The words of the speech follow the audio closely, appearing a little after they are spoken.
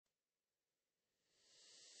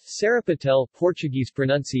Sorpotel, Portuguese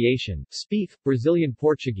pronunciation, Speef, Brazilian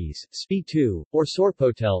Portuguese, Spi2, or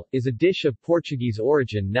Sorpotel, is a dish of Portuguese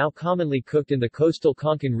origin now commonly cooked in the coastal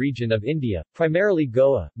Konkan region of India, primarily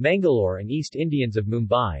Goa, Mangalore and East Indians of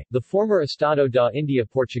Mumbai, the former Estado da India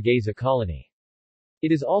Portuguesa colony.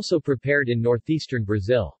 It is also prepared in northeastern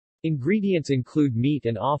Brazil. Ingredients include meat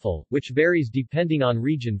and offal, which varies depending on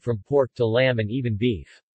region from pork to lamb and even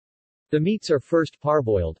beef. The meats are first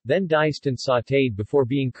parboiled, then diced and sautéed before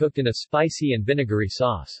being cooked in a spicy and vinegary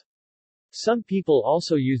sauce. Some people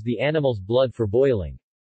also use the animal's blood for boiling.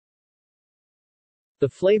 The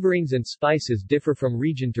flavorings and spices differ from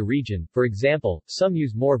region to region, for example, some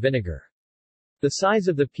use more vinegar. The size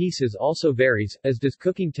of the pieces also varies, as does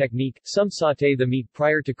cooking technique. Some sauté the meat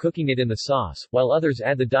prior to cooking it in the sauce, while others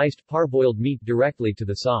add the diced parboiled meat directly to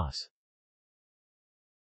the sauce.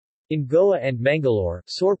 In Goa and Mangalore,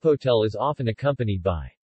 Sorpotel is often accompanied by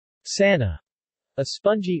sana, a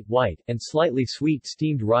spongy, white, and slightly sweet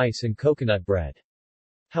steamed rice and coconut bread.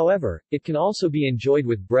 However, it can also be enjoyed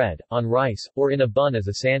with bread, on rice, or in a bun as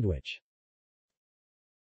a sandwich.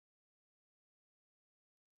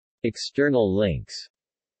 External links.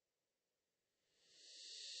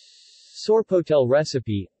 Sorpotel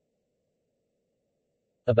recipe.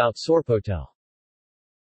 About Sorpotel.